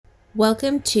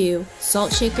Welcome to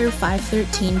Salt Shaker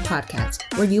 513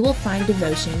 podcast, where you will find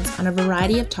devotions on a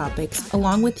variety of topics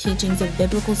along with teachings of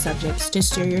biblical subjects to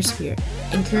stir your spirit,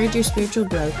 encourage your spiritual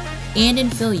growth, and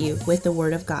infill you with the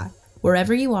Word of God.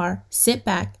 Wherever you are, sit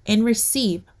back and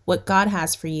receive what God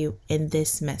has for you in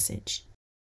this message.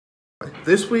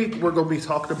 This week, we're going to be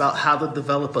talking about how to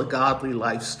develop a godly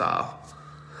lifestyle.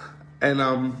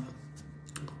 And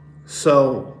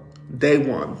so day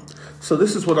one. So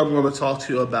this is what I'm going to talk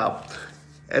to you about.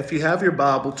 If you have your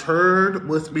Bible, turn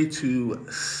with me to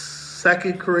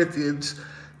 2 Corinthians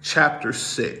chapter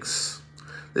 6.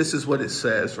 This is what it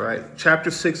says, right? Chapter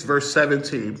 6, verse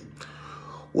 17.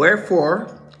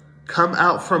 Wherefore, come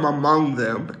out from among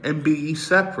them and be ye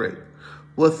separate,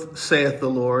 saith the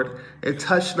Lord, and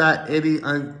touch not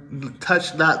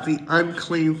the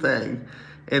unclean thing,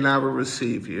 and I will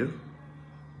receive you.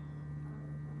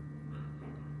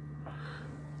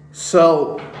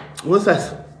 So, what's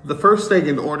that? The first thing,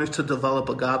 in order to develop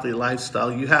a godly lifestyle,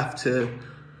 you have to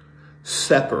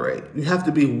separate. You have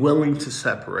to be willing to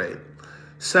separate.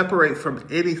 Separate from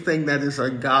anything that is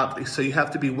ungodly. So you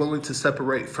have to be willing to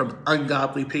separate from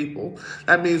ungodly people.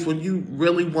 That means when you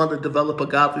really want to develop a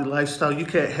godly lifestyle, you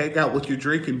can't hang out with your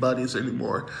drinking buddies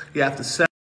anymore. You have to separate.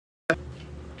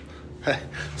 Hey,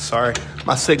 sorry,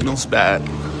 my signal's bad.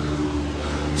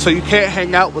 So you can't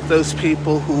hang out with those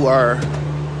people who are...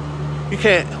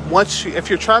 if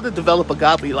you're trying to develop a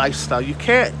godly lifestyle, you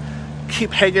can't keep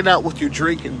hanging out with your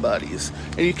drinking buddies.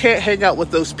 And you can't hang out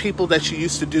with those people that you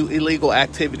used to do illegal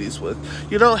activities with.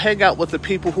 You don't hang out with the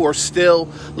people who are still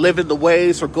living the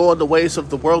ways or going the ways of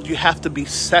the world. You have to be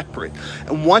separate.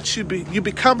 And once you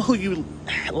become who you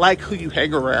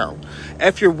hang around.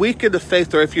 If you're weak in the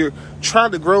faith, or if you're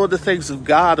trying to grow in the things of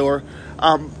God, or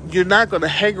you're not going to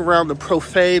hang around the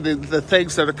profane and the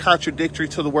things that are contradictory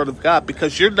to the Word of God,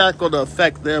 because you're not going to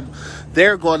affect them.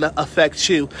 They're going to affect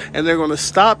you, and they're going to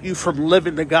stop you from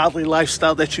living the godly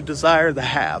lifestyle that you desire to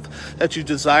have, that you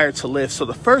desire to live. So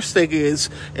the first thing is,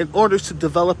 in order to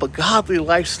develop a godly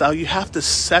lifestyle, you have to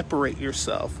separate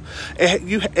yourself.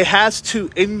 It has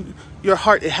to, in your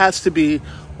heart, it has to be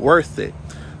worth it.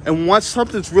 And once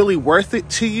something's really worth it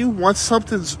to you, once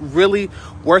something's really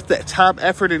worth that time,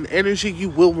 effort, and energy, you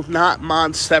will not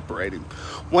mind separating.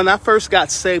 When I first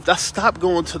got saved, I stopped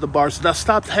going to the bars and I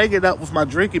stopped hanging out with my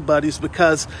drinking buddies,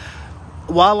 because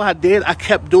while I did, I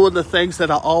kept doing the things that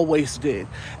I always did.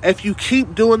 If you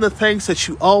keep doing the things that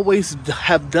you always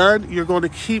have done, you're going to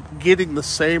keep getting the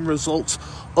same results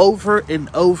over and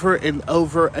over and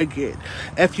over again.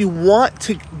 If you want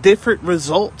different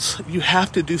results, you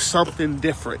have to do something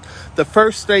different. The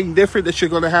first thing different that you're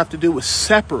going to have to do is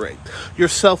separate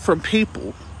yourself from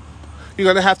people. You're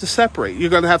going to have to separate. You're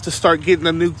going to have to start getting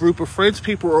a new group of friends,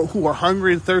 people who are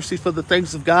hungry and thirsty for the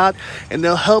things of God, and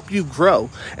they'll help you grow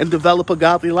and develop a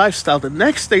godly lifestyle. The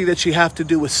next thing that you have to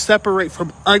do is separate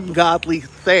from ungodly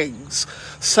things,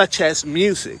 such as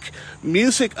music.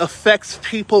 Music affects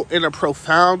people in a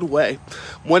profound way.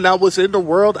 When I was in the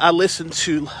world, I listened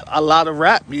to a lot of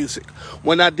rap music.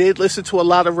 When I did listen to a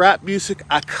lot of rap music,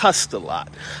 I cussed a lot.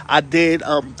 I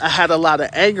had a lot of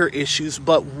anger issues,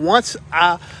 but once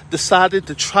I decided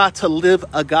to try to live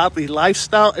a godly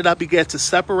lifestyle and I began to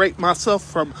separate myself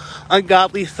from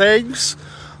ungodly things,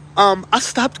 I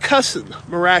stopped cussing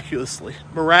miraculously.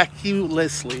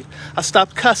 I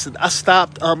stopped cussing. I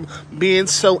stopped being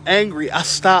so angry. I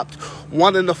stopped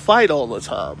wanting to fight all the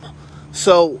time.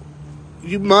 So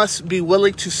you must be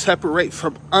willing to separate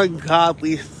from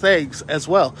ungodly things as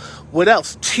well. What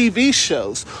else? TV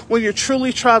shows. When you're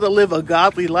truly trying to live a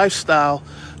godly lifestyle,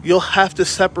 you'll have to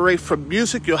separate from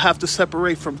music. You'll have to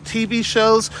separate from TV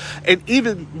shows and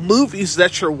even movies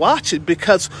that you're watching,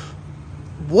 because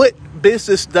what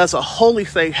business does a holy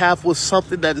thing have with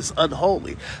something that is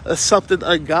unholy, something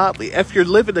ungodly? If you're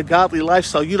living a godly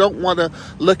lifestyle, you don't want to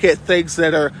look at things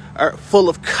that are full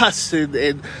of cussing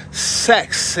and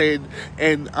sex and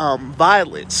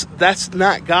violence. That's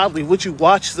not godly. Would you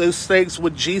watch those things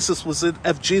when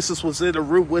if Jesus was in a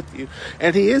room with you?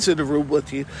 And he is in a room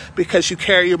with you, because you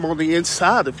carry him on the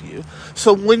inside of you.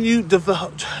 So when you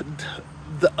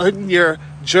on your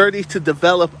journey to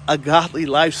develop a godly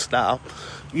lifestyle,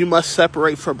 you must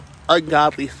separate from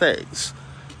ungodly things.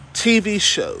 TV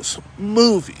shows,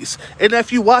 movies. And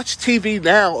if you watch TV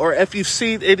now, or if you've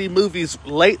seen any movies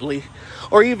lately,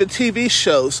 or even TV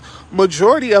shows,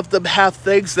 majority of them have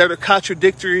things that are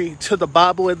contradictory to the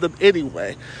Bible in them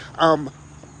anyway.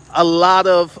 A lot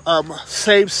of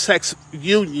same-sex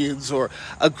unions, or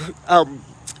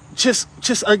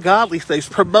just ungodly things,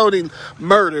 promoting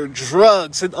murder,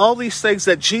 drugs, and all these things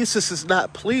that Jesus is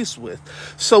not pleased with.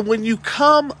 So when you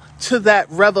come to that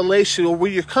revelation, or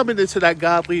when you're coming into that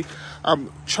godly,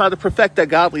 trying to perfect that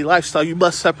godly lifestyle, you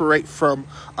must separate from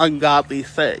ungodly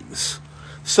things.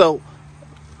 So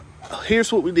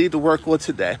here's what we need to work with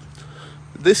today.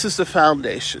 This is the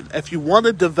foundation. If you want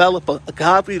to develop a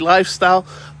godly lifestyle,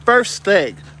 first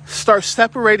thing, start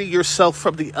separating yourself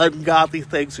from the ungodly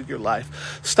things in your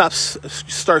life. Start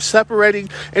separating,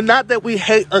 and not that we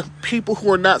hate people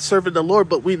who are not serving the Lord,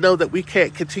 but we know that we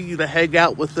can't continue to hang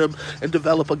out with them and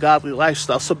develop a godly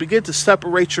lifestyle. So begin to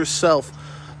separate yourself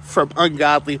from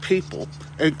ungodly people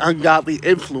and ungodly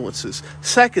influences.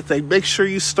 Second thing, make sure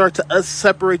you start to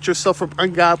separate yourself from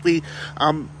ungodly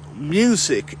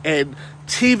music and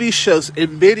TV shows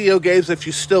and video games. If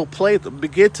you still play them,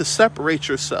 begin to separate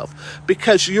yourself,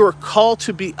 because you're called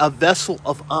to be a vessel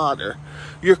of honor.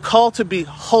 You're called to be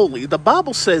holy. The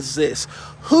Bible says this: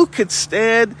 who can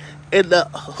ascend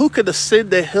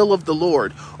the hill of the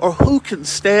Lord, or who can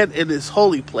stand in his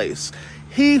holy place?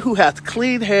 He who hath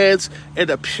clean hands and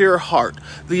a pure heart.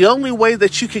 The only way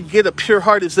that you can get a pure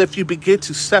heart is if you begin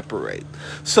to separate.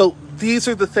 So these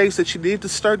are the things that you need to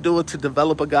start doing to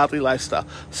develop a godly lifestyle.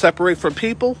 Separate from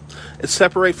people and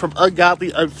separate from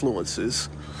ungodly influences.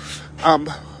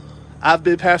 I've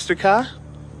been Pastor Kai.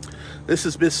 This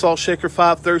has been Salt Shaker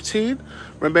 513.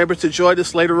 Remember to join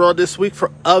us later on this week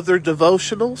for other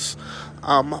devotionals.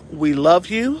 We love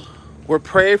you. We're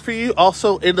praying for you.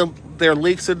 Also, there are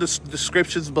links in the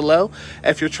descriptions below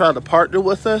if you're trying to partner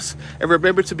with us. And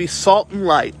remember to be salt and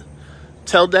light.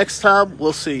 Till next time,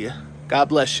 we'll see you. God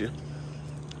bless you.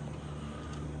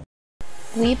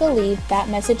 We believe that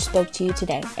message spoke to you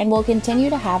today and will continue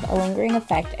to have a lingering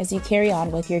effect as you carry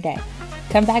on with your day.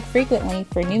 Come back frequently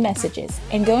for new messages,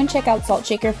 and go and check out Salt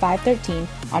Shaker 513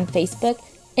 on Facebook,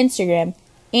 Instagram,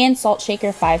 and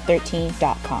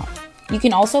saltshaker513.com. You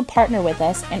can also partner with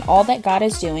us in all that God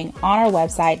is doing on our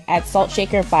website at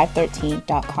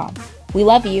saltshaker513.com. We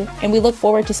love you, and we look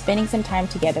forward to spending some time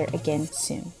together again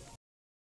soon.